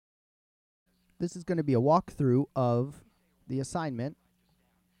this is going to be a walkthrough of the assignment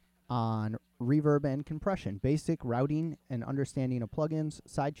on reverb and compression, basic routing and understanding of plugins,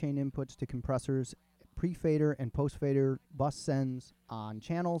 sidechain inputs to compressors, pre-fader and post-fader bus sends on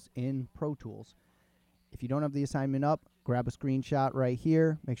channels in Pro Tools. If you don't have the assignment up, grab a screenshot right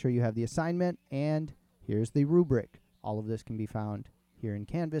here. Make sure you have the assignment, and here's the rubric. All of this can be found here in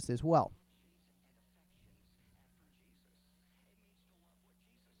Canvas as well.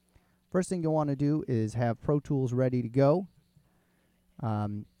 First thing you'll want to do is have Pro Tools ready to go.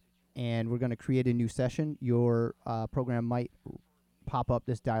 And we're going to create a new session. Your program might pop up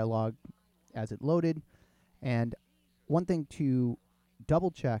this dialog as it loaded. And one thing to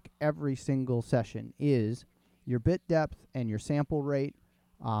double check every single session is your bit depth and your sample rate.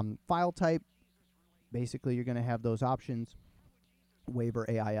 File type, basically you're going to have those options, WAV or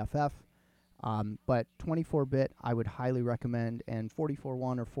AIFF. But 24-bit I would highly recommend, and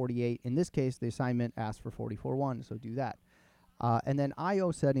 44.1 or 48. In this case, the assignment asks for 44.1, so do that. And then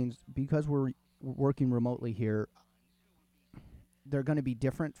I/O settings, because we're working remotely here, they're going to be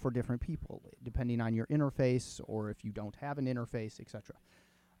different for different people, depending on your interface or if you don't have an interface, etc.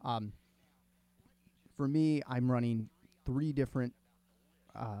 For me, I'm running 3 different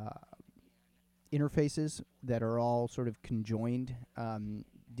interfaces that are all sort of conjoined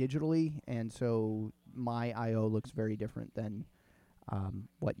digitally, and so my I/O looks very different than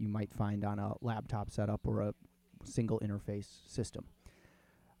what you might find on a laptop setup or a single interface system.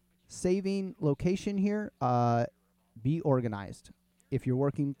 Saving location here, be organized. If you're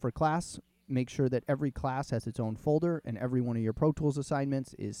working for class, make sure that every class has its own folder and every one of your Pro Tools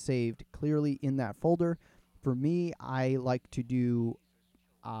assignments is saved clearly in that folder. For me, I like to do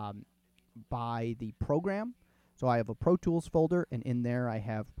by the program. So I have a Pro Tools folder, and in there I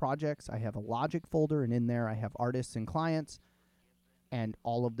have projects. I have a Logic folder, and in there I have artists and clients and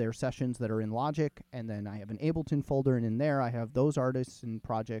all of their sessions that are in Logic. And then I have an Ableton folder, and in there I have those artists and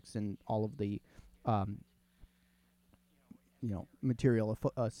projects and all of the material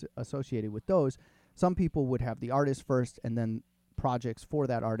associated with those. Some people would have the artist first and then projects for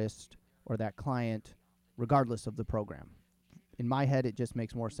that artist or that client, regardless of the program. In my head, it just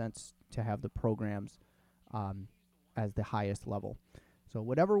makes more sense to have the programs as the highest level. So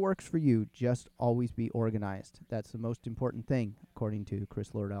whatever works for you, just always be organized. That's the most important thing, according to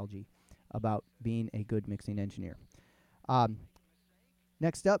Chris Lord-Alge, about being a good mixing engineer.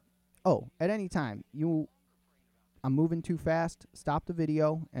 Next up, at any time, I'm moving too fast, stop the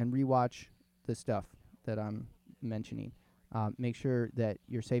video and rewatch the stuff that I'm mentioning. Make sure that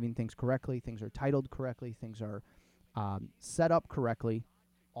you're saving things correctly, things are titled correctly, things are set up correctly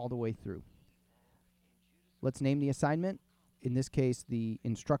all the way through. Let's name the assignment. In this case, the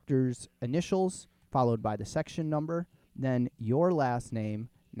instructor's initials, followed by the section number, then your last name,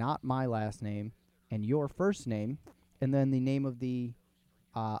 not my last name, and your first name, and then the name of the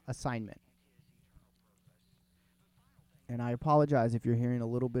assignment. And I apologize if you're hearing a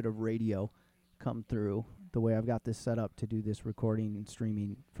little bit of radio come through. The way I've got this set up to do this recording and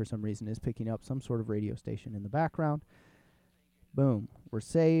streaming, for some reason, is picking up some sort of radio station in the background. Boom, we're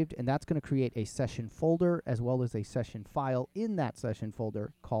saved, and that's going to create a session folder as well as a session file in that session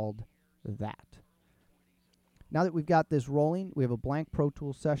folder called that. Now that we've got this rolling, we have a blank Pro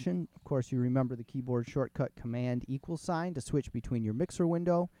Tools session. Of course, you remember the keyboard shortcut Command =, to switch between your mixer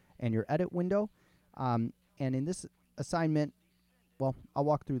window and your edit window. And in this assignment, well, I'll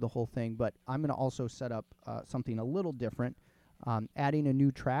walk through the whole thing, but I'm going to also set up something a little different. Adding a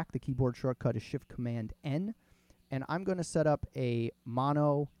new track, the keyboard shortcut is Shift-Command-N. And I'm going to set up a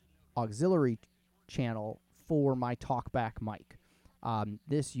mono auxiliary channel for my TalkBack mic.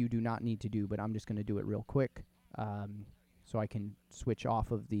 This you do not need to do, but I'm just going to do it real quick so I can switch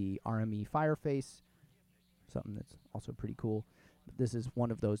off of the RME Fireface, something that's also pretty cool. But this is one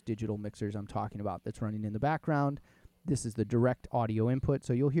of those digital mixers I'm talking about that's running in the background. This is the direct audio input,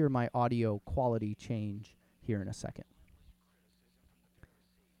 so you'll hear my audio quality change here in a second.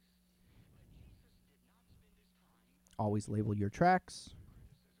 Always label your tracks.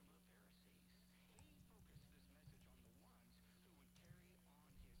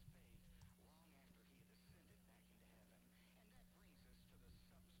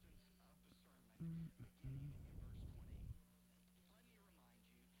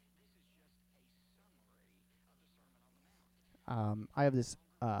 I have this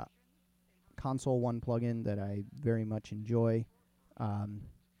Console One plugin that I very much enjoy,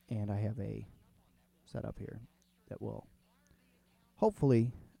 and I have a setup here that will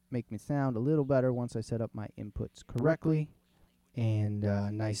hopefully make me sound a little better once I set up my inputs correctly and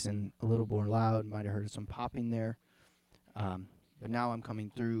nice and a little more loud. Might have heard some popping there. But now I'm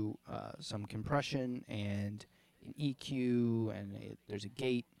coming through some compression and an EQ, and there's a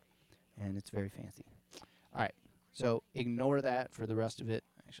gate, and it's very fancy. All right, so ignore that for the rest of it.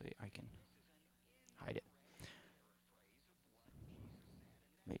 Actually, I can hide it.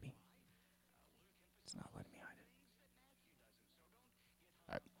 Maybe. It's not letting me hide it.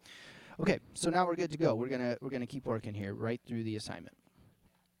 All right. Okay, so now we're good to go. We're gonna keep working here right through the assignment.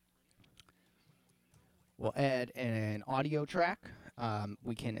 We'll add an audio track.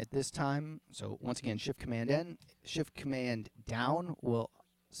 We can at this time, so once again, Shift Command N, Shift Command down will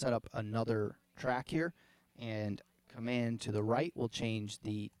set up another track here, and Command to the right will change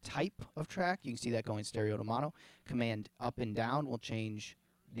the type of track. You can see that going stereo to mono. Command up and down will change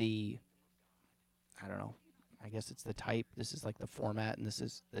the, I don't know, I guess it's the type. This is like the format, and this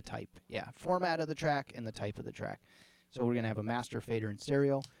is the type. Yeah, format of the track and the type of the track. So we're going to have a master fader in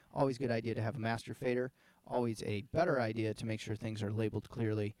stereo. Always a good idea to have a master fader. Always a better idea to make sure things are labeled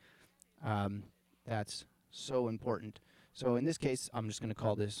clearly. That's so important. So in this case, I'm just going to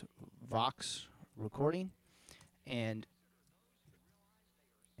call this Vox recording. And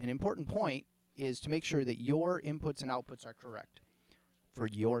an important point is to make sure that your inputs and outputs are correct for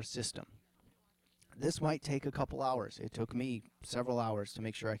your system. This might take a couple hours. It took me several hours to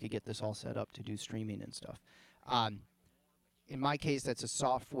make sure I could get this all set up to do streaming and stuff. In my case, that's a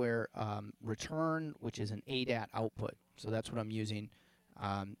software return, which is an ADAT output. So that's what I'm using.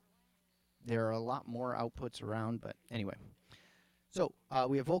 There are a lot more outputs around, but anyway. So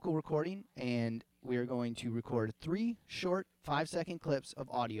we have vocal recording, and we are going to record 3 short 5-second clips of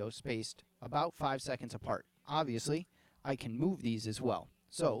audio spaced about 5 seconds apart. Obviously, I can move these as well.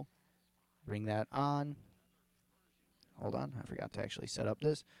 So bring that on. Hold on, I forgot to actually set up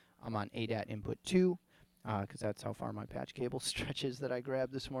this. I'm on ADAT input 2. Because that's how far my patch cable stretches that I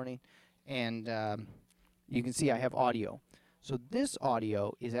grabbed this morning. And you can see I have audio. So this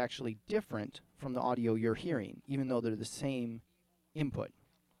audio is actually different from the audio you're hearing, even though they're the same input,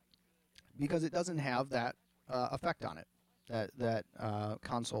 because it doesn't have that effect on it, that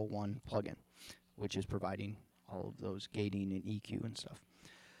Console 1 plugin, which is providing all of those gating and EQ and stuff.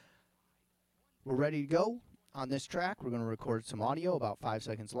 We're ready to go on this track. We're going to record some audio about 5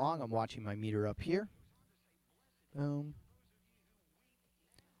 seconds long. I'm watching my meter up here. Boom.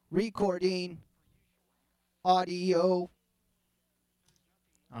 Recording audio.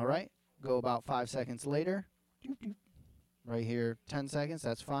 All right. Go about 5 seconds later. Right here, 10 seconds.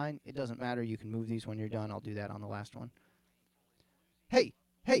 That's fine. It doesn't matter. You can move these when you're done. I'll do that on the last one. Hey,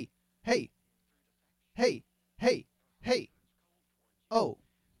 hey, hey, hey, hey, hey. Oh.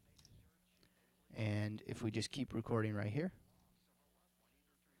 And if we just keep recording right here.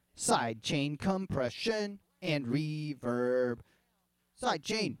 Sidechain compression and reverb.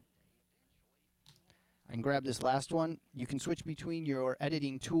 Sidechain. I can grab this last one. You can switch between your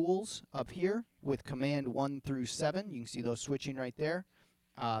editing tools up here with Command 1 through 7. You can see those switching right there.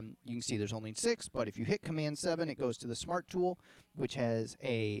 You can see there's only 6, but if you hit Command 7, it goes to the Smart tool, which has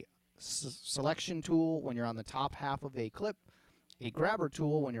a selection tool when you're on the top half of a clip, a grabber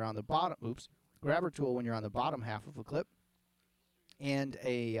tool when you're on the bottom, grabber tool when you're on the bottom half of a clip, and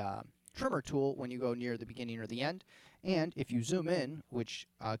a trimmer tool when you go near the beginning or the end. And if you zoom in, which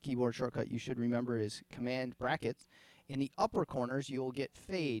keyboard shortcut you should remember is Command brackets, in the upper corners you'll get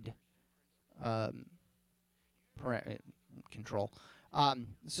fade control.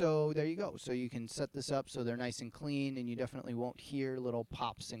 So there you go. So you can set this up so they're nice and clean, and you definitely won't hear little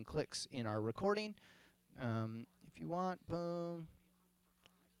pops and clicks in our recording. If you want, boom.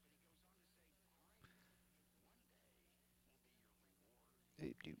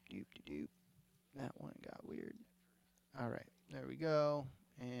 Doop, doop, doop, doop, doop. That one got weird. All right, there we go.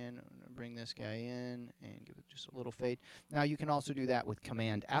 And I'm going to bring this guy in and give it just a little fade. Now you can also do that with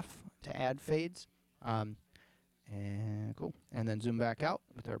Command F to add fades. And cool. And then zoom back out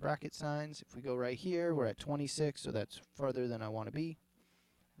with our bracket signs. If we go right here, we're at 26, so that's farther than I want to be.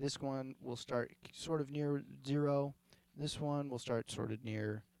 This one will start sort of near 0. This one will start sort of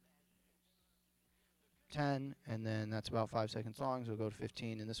near 10, and then that's about 5 seconds long, so we'll go to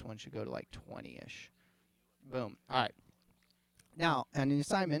 15, and this one should go to like 20-ish. Boom. All right. Now, on the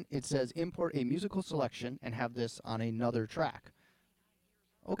assignment, it says import a musical selection and have this on another track.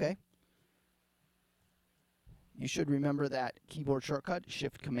 Okay. You should remember that keyboard shortcut,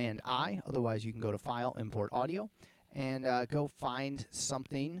 Shift-Command-I. Otherwise, you can go to File, Import Audio, and go find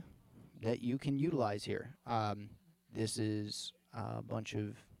something that you can utilize here. This is a bunch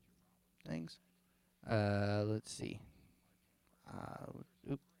of things. Let's see.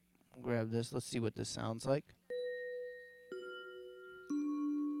 Grab this. Let's see what this sounds like.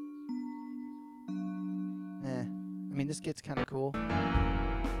 I mean, this gets kind of cool,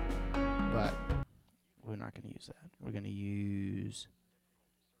 but we're not going to use that. We're going to use,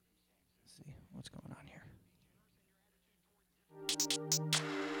 let's see, what's going on here?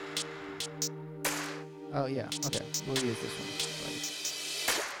 Oh, yeah, okay, we'll use this one.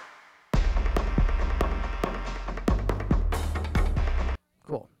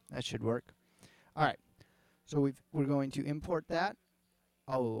 Cool, that should work. All right, so we're going to import that.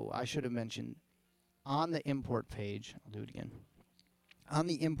 Oh, I should have mentioned, on the import page, I'll do it again. On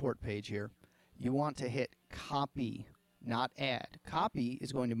the import page here, you want to hit copy, not add. Copy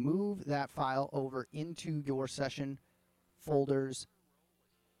is going to move that file over into your session folders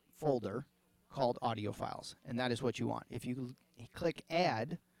folder called audio files, and that is what you want. If you click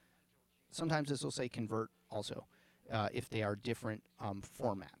add, sometimes this will say convert also, if they are different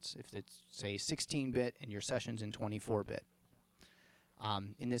formats. If it's, say, 16-bit and your session's in 24-bit.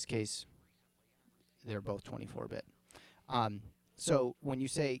 In this case, they're both 24-bit. So when you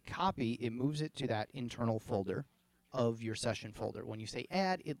say copy, it moves it to that internal folder of your session folder. When you say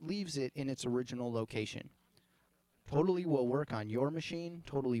add, it leaves it in its original location. Totally will work on your machine,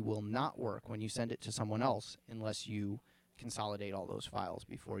 totally will not work when you send it to someone else unless you consolidate all those files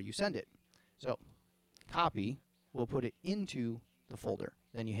before you send it. So copy will put it into the folder.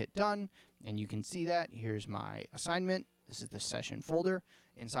 Then you hit done, and you can see that. Here's my assignment. This is the session folder.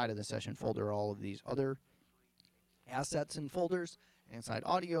 Inside of the session folder are all of these other assets and folders. And inside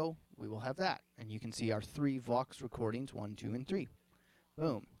audio, we will have that. And you can see our 3 Vox recordings, 1, 2, and 3.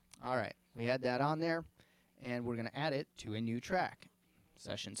 Boom. All right, we had that on there, and we're going to add it to a new track.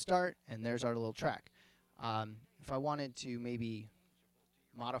 Session start, and there's our little track. If I wanted to maybe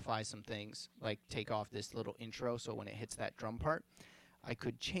modify some things, like take off this little intro so when it hits that drum part, I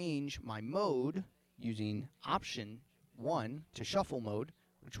could change my mode using option 1 to shuffle mode,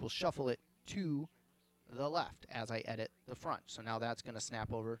 which will shuffle it to the left as I edit the front. So now that's going to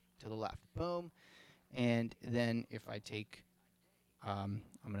snap over to the left. Boom. And then if I take, I'm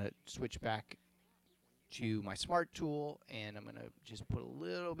going to switch back to my Smart Tool, and I'm going to just put a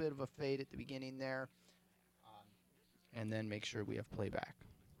little bit of a fade at the beginning there, and then make sure we have playback.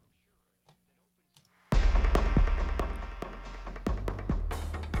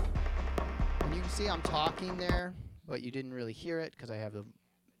 And you can see I'm talking there, but you didn't really hear it because I have the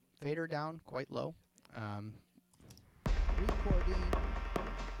fader down quite low. Recording.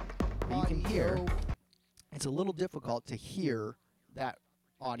 But you can hear, it's a little difficult to hear that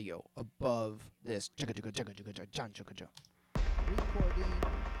audio above this. Recording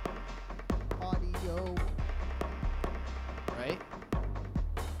audio. Right?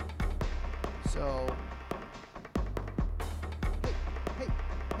 So,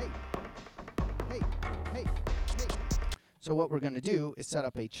 hey. So what we're going to do is set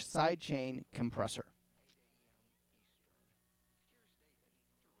up a sidechain compressor.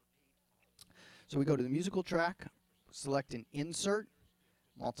 So we go to the musical track, select an insert,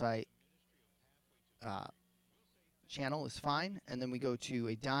 multi-channel is fine, and then we go to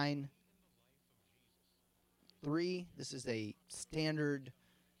a Dyne 3. This is a standard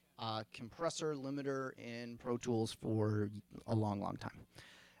compressor limiter in Pro Tools for a long, long time.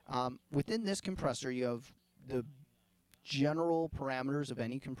 Within this compressor, you have the general parameters of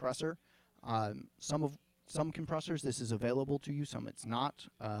any compressor. Some compressors, this is available to you, some it's not,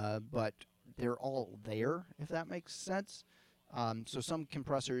 but they're all there, if that makes sense. So some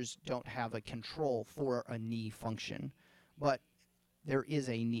compressors don't have a control for a knee function, but there is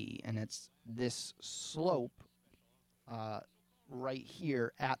a knee, and it's this slope right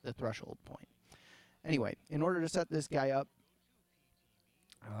here at the threshold point. Anyway, in order to set this guy up,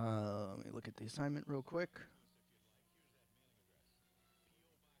 let me look at the assignment real quick.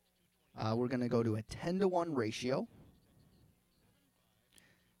 We're going to go to a 10-to-1 ratio.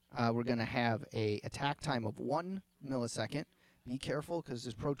 We're going to have a attack time of 1 millisecond. Be careful because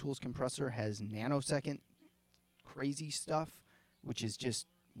this Pro Tools compressor has nanosecond crazy stuff, which is just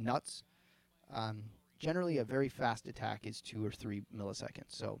nuts. Generally, a very fast attack is 2 or 3 milliseconds.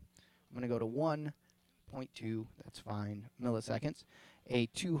 So I'm going to go to 1.2, that's fine, milliseconds. A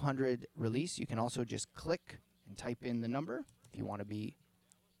 200 release, you can also just click and type in the number if you want to be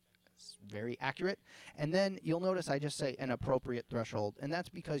very accurate. And then you'll notice I just say an appropriate threshold, and that's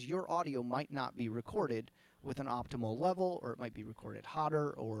because your audio might not be recorded with an optimal level, or it might be recorded hotter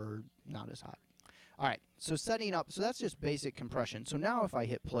or not as hot. All right, so setting up, so that's just basic compression. So now if I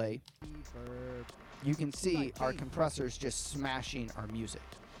hit play, you can see our compressors just smashing our music.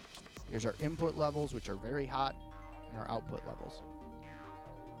 Here's our input levels, which are very hot, and our output levels.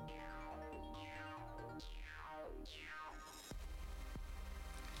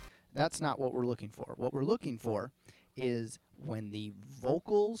 That's not what we're looking for. What we're looking for is when the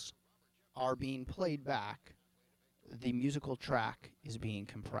vocals are being played back, the musical track is being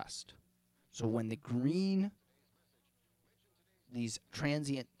compressed. So when the green, these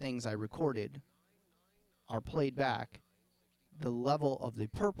transient things I recorded, are played back, the level of the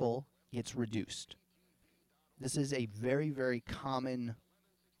purple gets reduced. This is a very, very common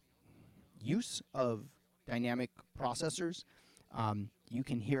use of dynamic processors. You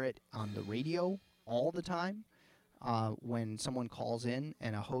can hear it on the radio all the time when someone calls in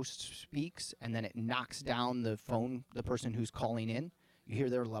and a host speaks and then it knocks down the person who's calling in. You hear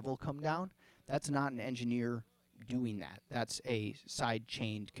their level come down. That's not an engineer doing that. That's a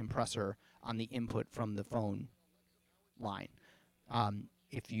side-chained compressor on the input from the phone line.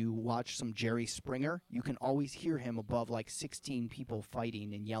 If you watch some Jerry Springer, you can always hear him above like 16 people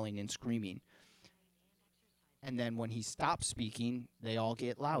fighting and yelling and screaming. And then when he stops speaking, they all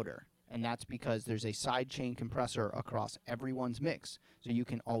get louder. And that's because there's a side chain compressor across everyone's mix, so you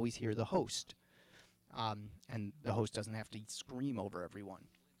can always hear the host. And the host doesn't have to scream over everyone.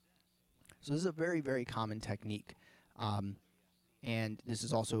 So this is a very, very common technique. And this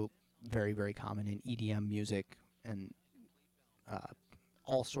is also very, very common in EDM music and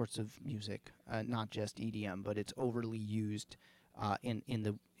all sorts of music, not just EDM, but it's overly used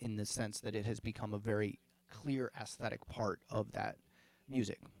in the sense that it has become a very clear aesthetic part of that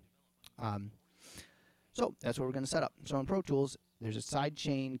music. So that's what we're going to set up. So in Pro Tools, there's a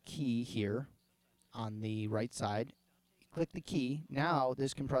sidechain key here on the right side. Click the key. Now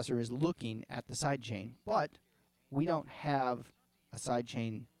this compressor is looking at the sidechain, but we don't have a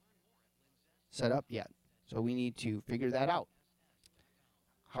sidechain set up yet. So we need to figure that out.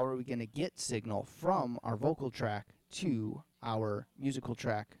 How are we going to get signal from our vocal track to our musical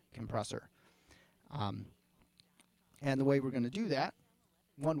track compressor? And the way we're going to do that,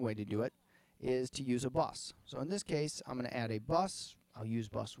 one way to do it, is to use a bus. So in this case, I'm going to add a bus. I'll use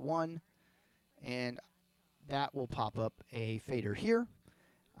bus 1, and that will pop up a fader here.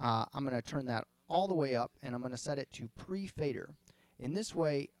 I'm going to turn that all the way up, and I'm going to set it to pre-fader. In this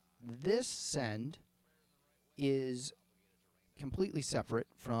way, this send is completely separate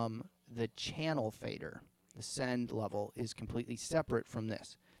from the channel fader. The send level is completely separate from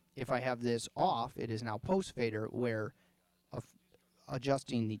this. If I have this off, it is now post fader, where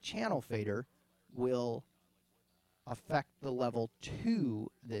adjusting the channel fader will affect the level to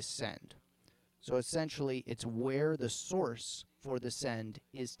this send. So essentially, it's where the source for the send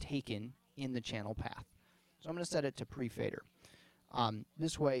is taken in the channel path. So I'm going to set it to pre-fader.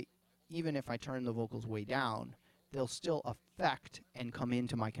 This way, even if I turn the vocals way down, they'll still affect and come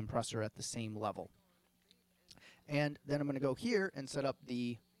into my compressor at the same level. And then I'm going to go here and set up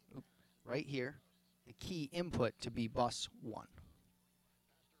the, right here, the key input to be bus 1.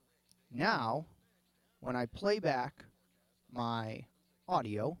 Now, when I play back my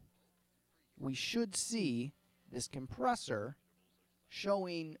audio, we should see this compressor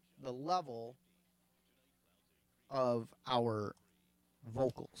showing the level of our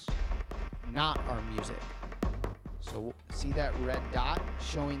vocals, not our music. So see that red dot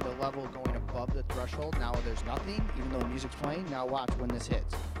showing the level going above the threshold? Now there's nothing, even though the music's playing. Now watch when this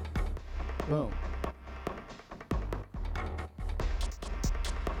hits. Boom.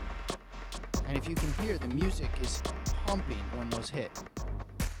 And if you can hear, the music is pumping when those hit.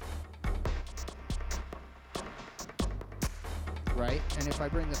 Right? And if I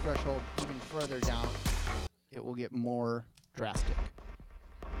bring the threshold even further down, it will get more drastic.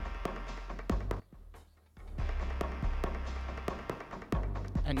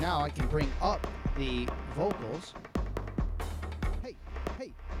 And now I can bring up the vocals. Hey,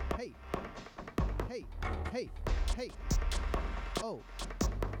 hey, hey, hey, hey, hey. Oh.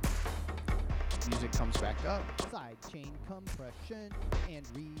 Music comes back up. Side chain compression and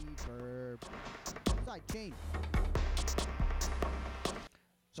reverb. Side chain.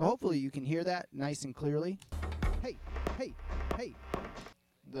 So hopefully you can hear that nice and clearly. Hey, hey, hey.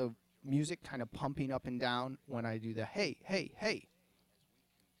 The music kind of pumping up and down when I do the hey, hey, hey.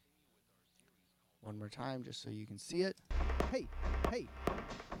 One more time just so you can see it. Hey, hey,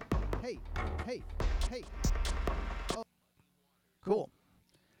 hey, hey, hey. Oh. Cool.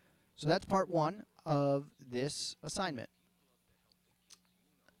 So that's part 1 of this assignment.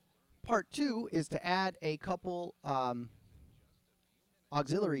 Part 2 is to add a couple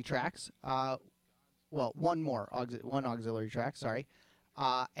auxiliary tracks. One auxiliary track, sorry.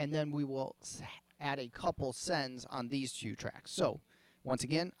 And then we will add a couple sends on these 2 tracks. So once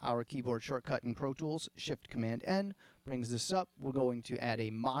again, our keyboard shortcut in Pro Tools, Shift-Command-N, brings this up. We're going to add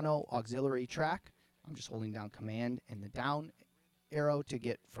a mono auxiliary track. I'm just holding down Command and the down arrow to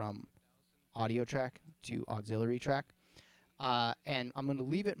get from audio track to auxiliary track. And I'm going to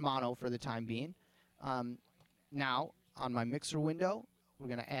leave it mono for the time being. Now, on my mixer window, we're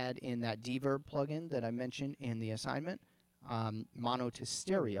going to add in that Dverb plugin that I mentioned in the assignment, mono to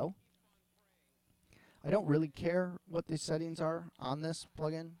stereo. I don't really care what the settings are on this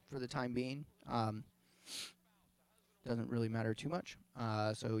plugin for the time being. Doesn't really matter too much.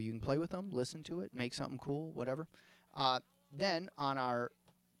 So you can play with them, listen to it, make something cool, whatever. Then on our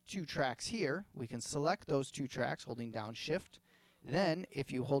 2 tracks here, we can select those 2 tracks holding down Shift. Then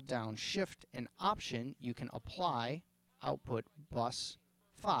if you hold down Shift and Option, you can apply output bus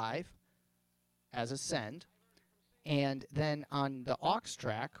 5 as a send. And then on the aux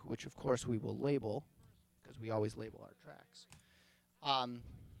track, which of course we will label, because we always label our tracks,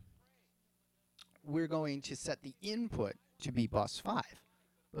 we're going to set the input to be bus 5.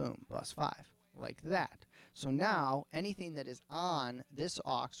 Boom, bus 5, like that. So now anything that is on this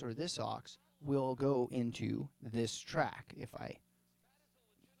aux or this aux will go into this track if I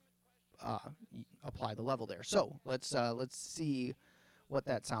apply the level there. So let's see what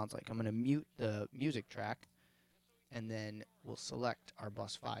that sounds like. I'm going to mute the music track, and then we'll select our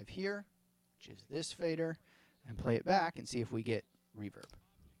bus 5 here, which is this fader, and play it back and see if we get reverb.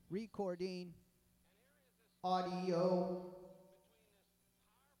 Recording audio.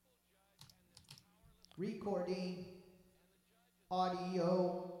 Recording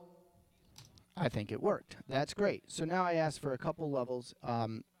audio. I think it worked. That's great. So now I asked for a couple levels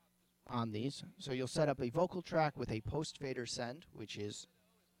on these. So you'll set up a vocal track with a post fader send, which is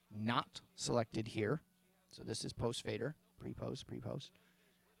not selected here. So this is post fader, pre-post, pre-post.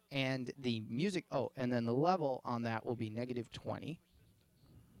 And the music, and then the level on that will be -20,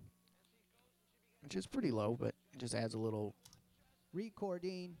 which is pretty low, but it just adds a little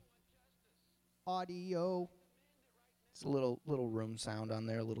recording audio. It's a little room sound on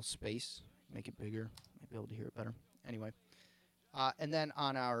there, a little space. Make it bigger, might be able to hear it better. Anyway, and then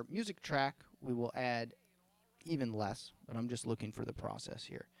on our music track, we will add even less, but I'm just looking for the process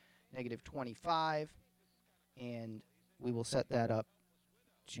here. -25, and we will set that up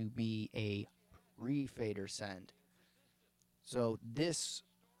to be a re-fader send. So this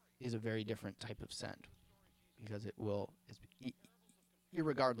is a very different type of send because it will,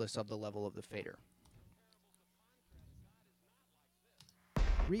 irregardless of the level of the fader.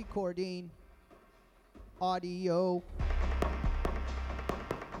 Recording audio.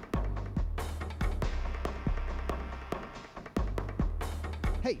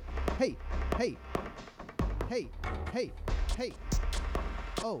 Hey, hey, hey, hey, hey, hey.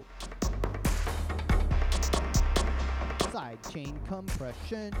 Oh. Side chain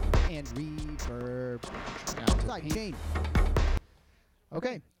compression and reverb. Side chain.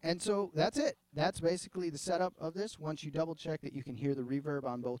 Okay, and so that's it. That's basically the setup of this. Once you double check that you can hear the reverb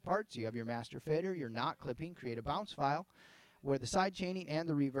on both parts, you have your master fader, you're not clipping, create a bounce file where the side chaining and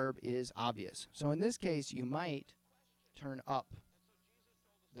the reverb is obvious. So in this case, you might turn up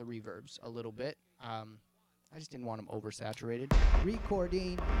the reverbs a little bit. I just didn't want them oversaturated.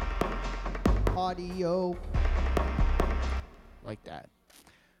 Recording audio. Like that.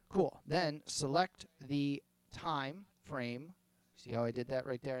 Cool. Then select the time frame. See how I did that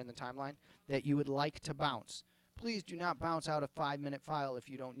right there in the timeline? That you would like to bounce. Please do not bounce out a 5-minute file if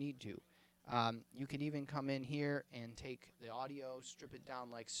you don't need to. You can even come in here and take the audio, strip it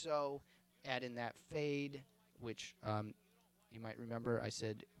down like so, add in that fade, which you might remember I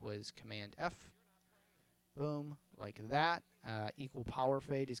said was Command F. Boom, like that. Equal power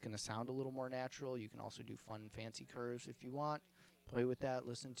fade is going to sound a little more natural. You can also do fun, fancy curves if you want. Play with that,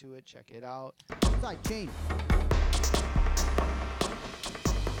 listen to it, check it out. Side chain.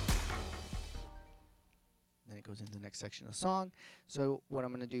 Then it goes into the next section of the song. So what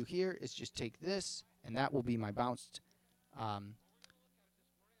I'm going to do here is just take this, and that will be my bounced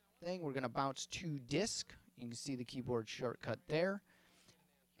thing. We're going to bounce to disk. You can see the keyboard shortcut there.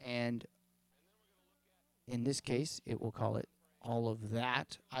 And in this case, it will call it all of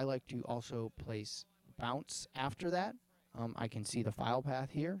that. I like to also place bounce after that. I can see the file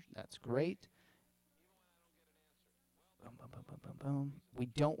path here. That's great. Boom, boom, boom, boom, boom, boom. We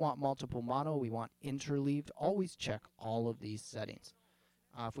don't want multiple mono. We want interleaved. Always check all of these settings.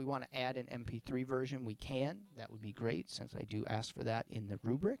 If we want to add an MP3 version, we can. That would be great since I do ask for that in the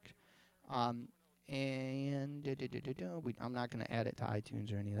rubric. I'm not going to add it to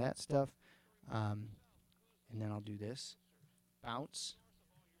iTunes or any of that stuff. And then I'll do this. Bounce.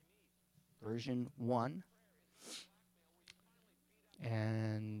 Version 1.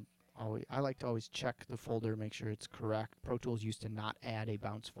 And I like to always check the folder, make sure it's correct. Pro Tools used to not add a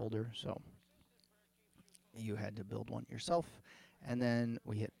bounce folder, so you had to build one yourself. And then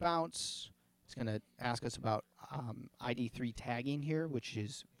we hit bounce. It's going to ask us about ID3 tagging here, which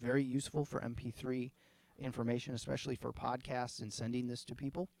is very useful for MP3 information, especially for podcasts and sending this to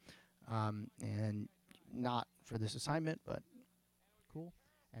people. And not for this assignment, but cool.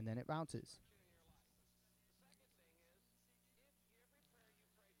 And then it bounces.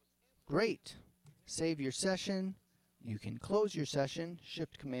 Great. Save your session. You can close your session.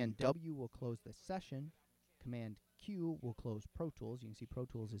 Shift Command W will close the session. Command Q will close Pro Tools. You can see Pro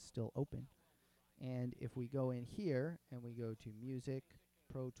Tools is still open. And if we go in here and we go to Music,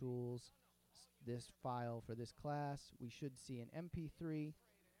 Pro Tools, this file for this class, we should see an MP3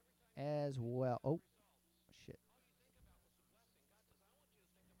 as well. Oh, shit.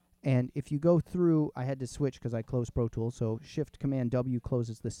 And if you go through, I had to switch because I closed Pro Tools. So Shift Command W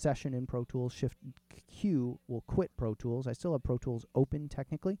closes the session in Pro Tools. Shift Q will quit Pro Tools. I still have Pro Tools open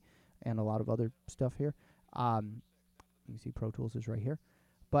technically, and a lot of other stuff here. You can see Pro Tools is right here.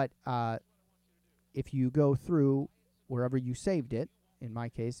 But if you go through wherever you saved it, in my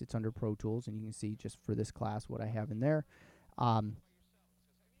case, it's under Pro Tools, and you can see just for this class what I have in there.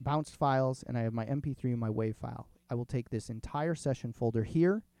 Bounced files, and I have my MP3 and my WAV file. I will take this entire session folder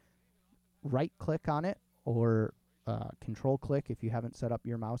here, right-click on it, or control-click if you haven't set up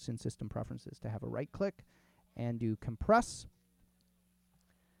your mouse in System Preferences to have a right-click, and do compress.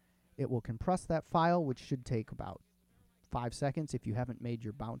 It will compress that file, which should take about 5 seconds if you haven't made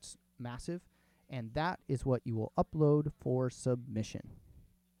your bounce massive, and that is what you will upload for submission.